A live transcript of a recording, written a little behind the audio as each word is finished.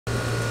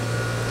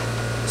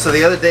So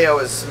the other day I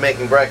was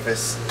making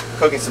breakfast,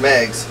 cooking some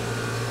eggs,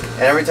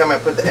 and every time I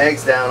put the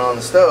eggs down on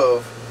the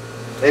stove,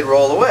 they'd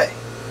roll away.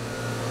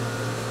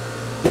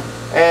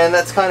 And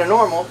that's kind of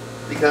normal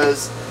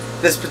because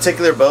this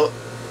particular boat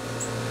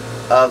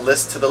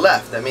lists to the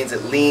left. That means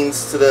it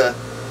leans to the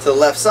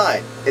left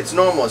side. It's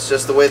normal, it's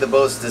just the way the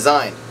boat's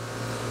designed.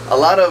 A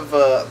lot of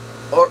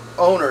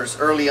owners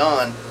early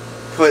on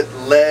put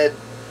lead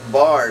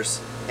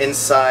bars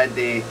inside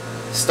the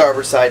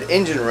starboard side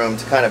engine room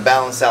to kind of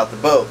balance out the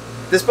boat.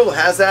 This boat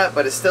has that,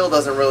 but it still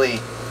doesn't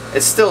really,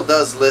 it still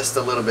does list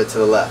a little bit to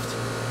the left.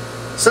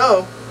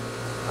 So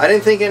I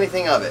didn't think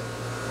anything of it.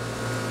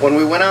 When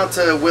we went out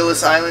to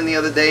Willis Island the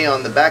other day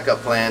on the backup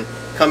plan,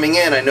 coming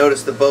in I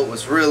noticed the boat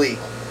was really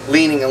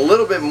leaning a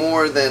little bit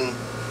more than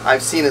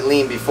I've seen it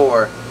lean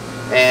before.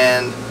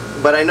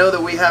 But I know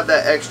that we have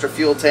that extra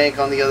fuel tank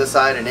on the other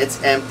side and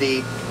it's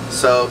empty,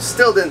 so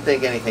still didn't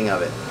think anything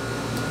of it.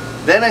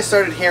 Then I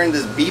started hearing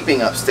this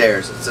beeping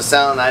upstairs. It's a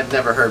sound I've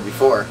never heard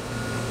before.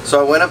 So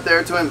I went up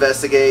there to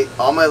investigate.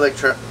 All my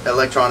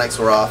electronics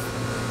were off,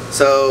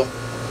 so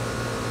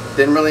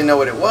didn't really know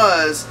what it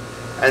was.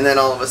 And then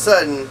all of a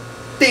sudden,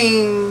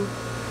 ding!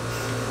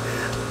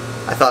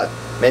 I thought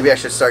maybe I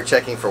should start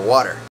checking for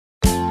water.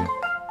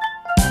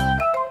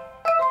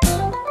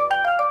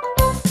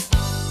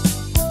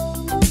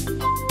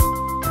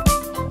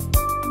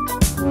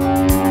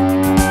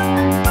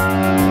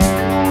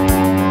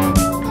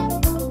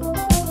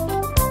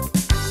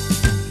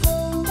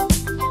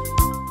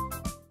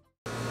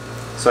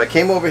 So I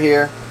came over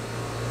here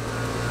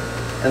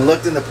and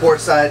looked in the port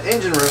side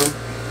engine room,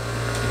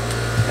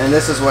 and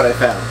this is what I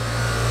found.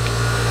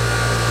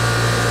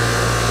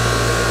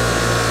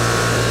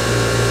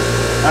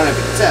 I don't know if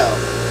you can tell,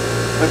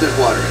 but there's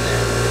water in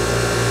there.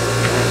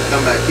 And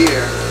come back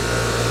here,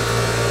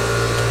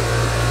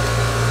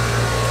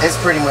 it's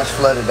pretty much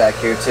flooded back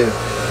here too.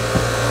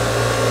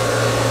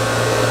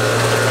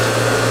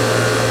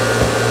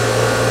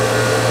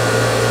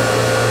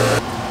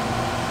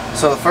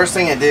 So the first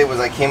thing I did was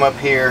I came up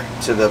here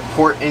to the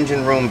port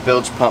engine room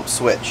bilge pump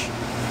switch.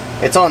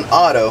 It's on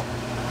auto,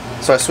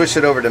 so I switched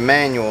it over to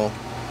manual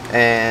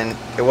and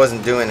it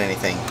wasn't doing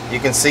anything. You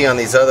can see on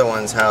these other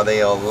ones how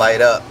they all light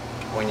up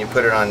when you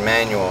put it on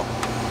manual.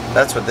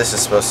 That's what this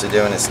is supposed to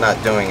do, and it's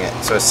not doing it.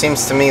 So it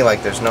seems to me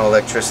like there's no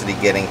electricity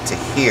getting to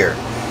here.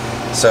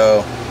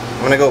 So I'm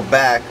going to go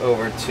back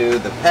over to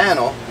the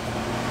panel,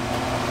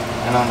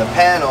 and on the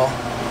panel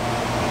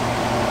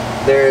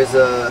there's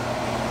a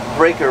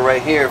breaker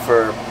right here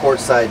for port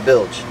side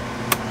bilge,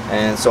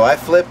 and so I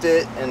flipped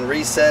it and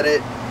reset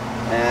it,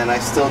 and I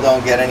still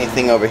don't get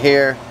anything over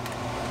here.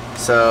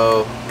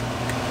 So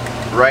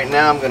right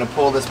now I'm going to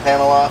pull this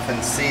panel off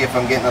and see if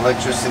I'm getting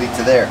electricity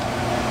to there,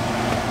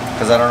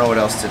 because I don't know what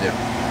else to do.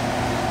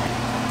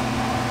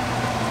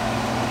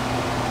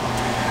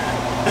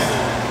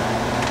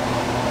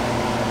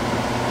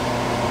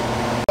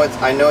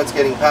 I know it's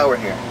getting power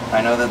here.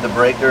 I know that the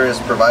breaker is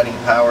providing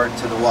power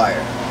to the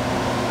wire.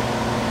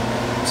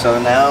 So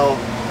now,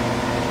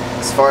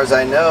 as far as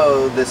I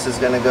know, this is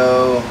going to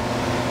go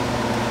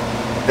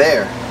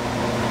there.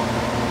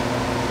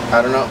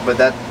 I don't know, but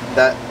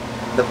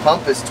the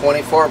pump is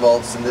 24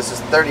 volts and this is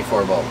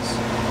 34 volts.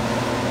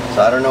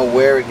 So I don't know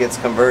where it gets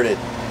converted.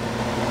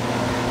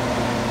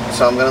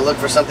 So I'm going to look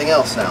for something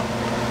else now.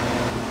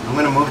 I'm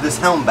going to move this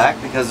helm back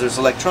because there's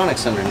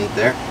electronics underneath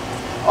there.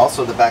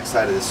 Also the back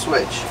side of the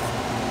switch.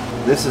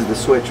 This is the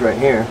switch right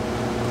here.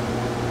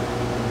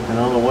 And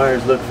all the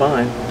wires look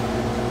fine.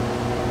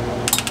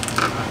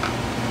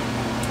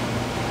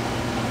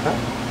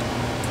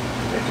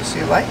 Did you see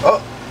a light?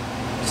 Oh!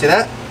 See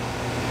that?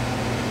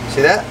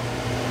 See that?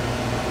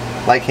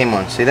 Light came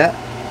on. See that?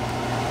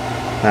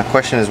 Now the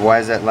question is, why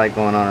is that light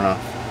going on and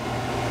off?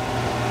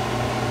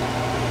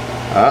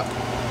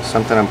 Oh,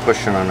 something I'm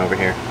pushing on over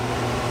here.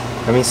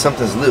 That means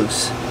something's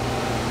loose.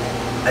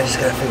 I just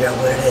gotta figure out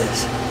what it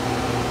is.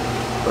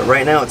 But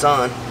right now it's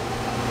on.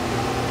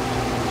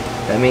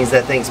 That means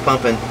that thing's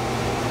pumping.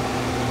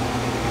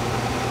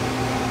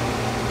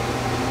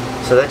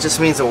 So that just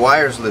means the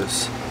wire's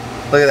loose.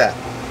 Look at that.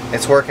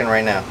 It's working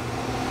right now.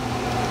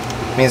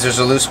 It means there's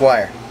a loose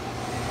wire.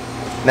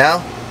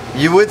 Now,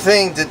 you would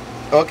think that,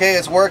 okay,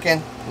 it's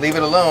working, leave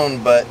it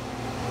alone, but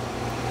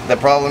the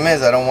problem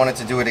is I don't want it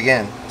to do it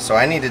again. So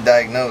I need to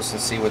diagnose and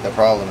see what the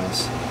problem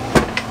is.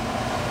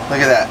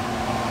 Look at that.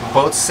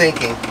 Boat's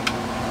sinking,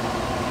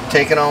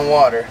 taking on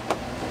water,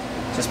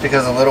 just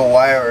because a little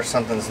wire or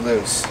something's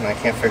loose, and I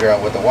can't figure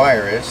out what the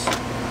wire is.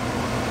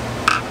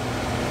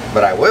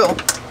 But I will.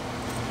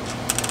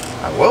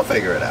 I will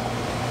figure it out.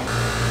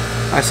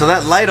 Alright, so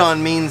that light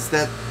on means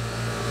that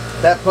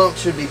that pump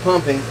should be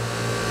pumping.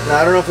 Now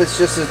I don't know if it's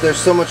just that there's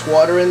so much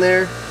water in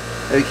there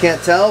that you can't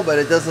tell, but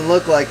it doesn't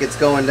look like it's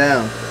going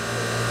down.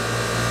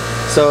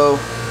 So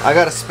I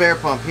got a spare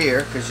pump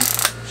here, because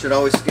you should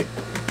always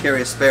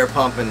carry a spare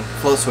pump and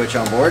flow switch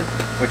on board,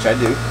 which I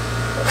do.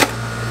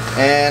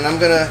 And I'm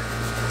going to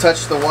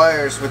touch the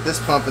wires with this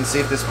pump and see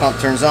if this pump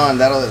turns on.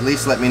 That'll at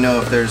least let me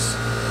know if there's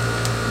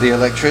the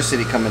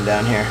electricity coming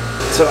down here.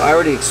 So I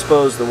already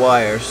exposed the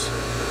wires.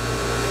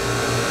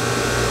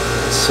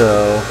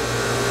 So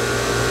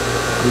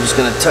I'm just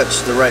gonna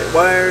touch the right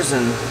wires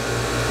and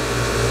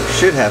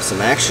should have some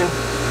action.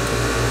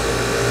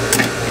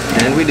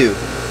 And we do.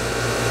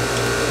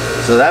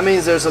 So that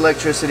means there's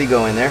electricity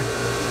going there.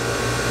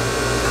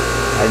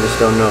 I just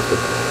don't know if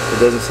it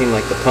doesn't seem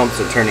like the pumps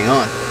are turning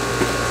on.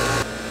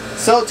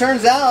 So it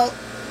turns out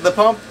the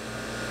pump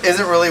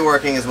isn't really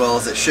working as well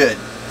as it should.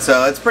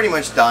 So it's pretty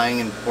much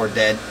dying or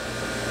dead.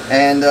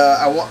 And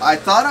I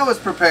thought I was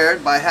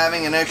prepared by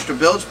having an extra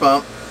bilge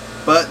pump,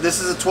 but this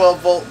is a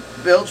 12-volt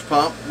bilge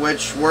pump,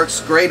 which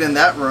works great in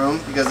that room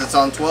because it's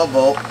on 12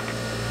 volt,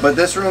 but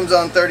this room's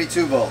on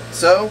 32 volt.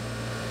 So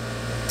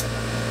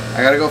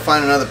I gotta go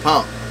find another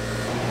pump.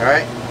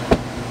 Alright,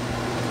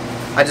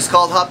 I just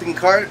called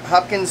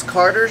Hopkins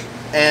Carter,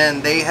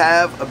 and they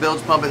have a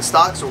bilge pump in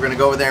stock, so we're gonna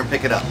go over there and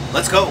pick it up.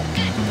 Let's go.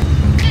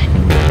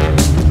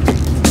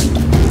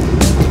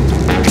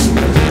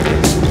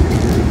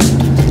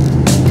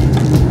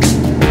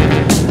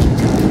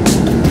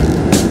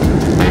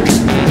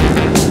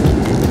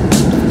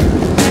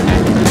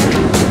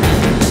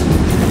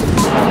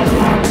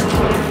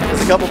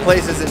 Couple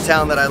places in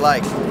town that I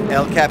like.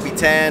 El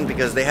Capitan,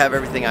 because they have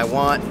everything I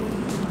want,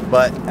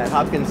 but at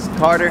Hopkins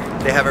Carter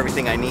they have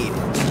everything I need.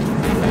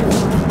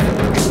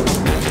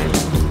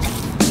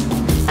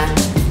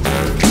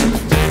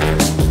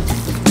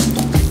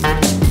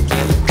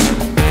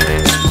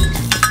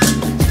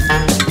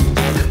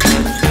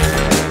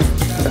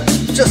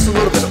 Just a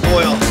little bit of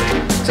oil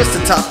just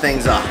to top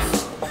things off.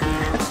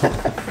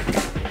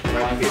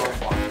 Right here.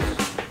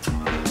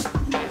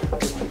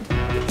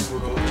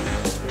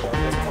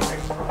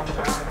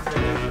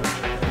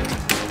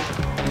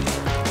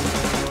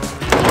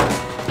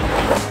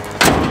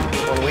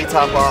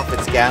 Top off,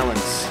 it's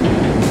gallons.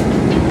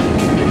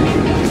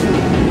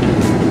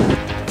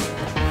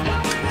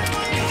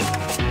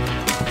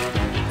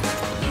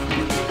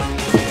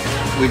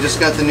 We just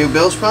got the new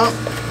bilge pump.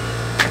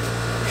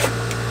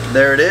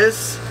 There it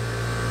is,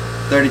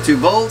 32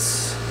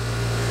 volts,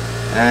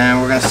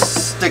 and we're gonna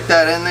stick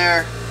that in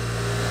there,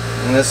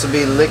 and this will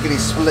be lickety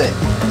split.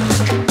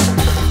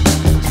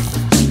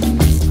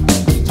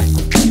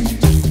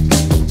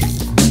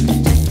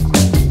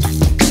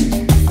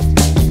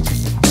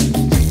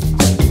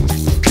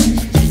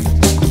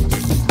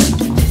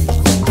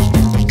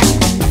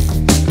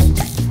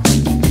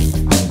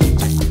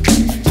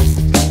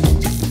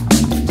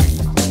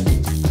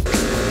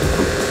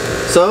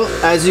 So,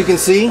 as you can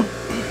see,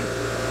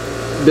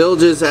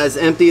 bilge is as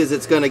empty as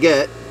it's gonna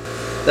get.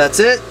 That's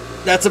it.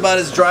 That's about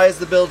as dry as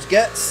the bilge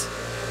gets.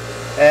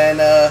 And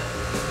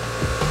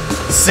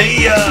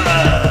see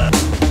ya!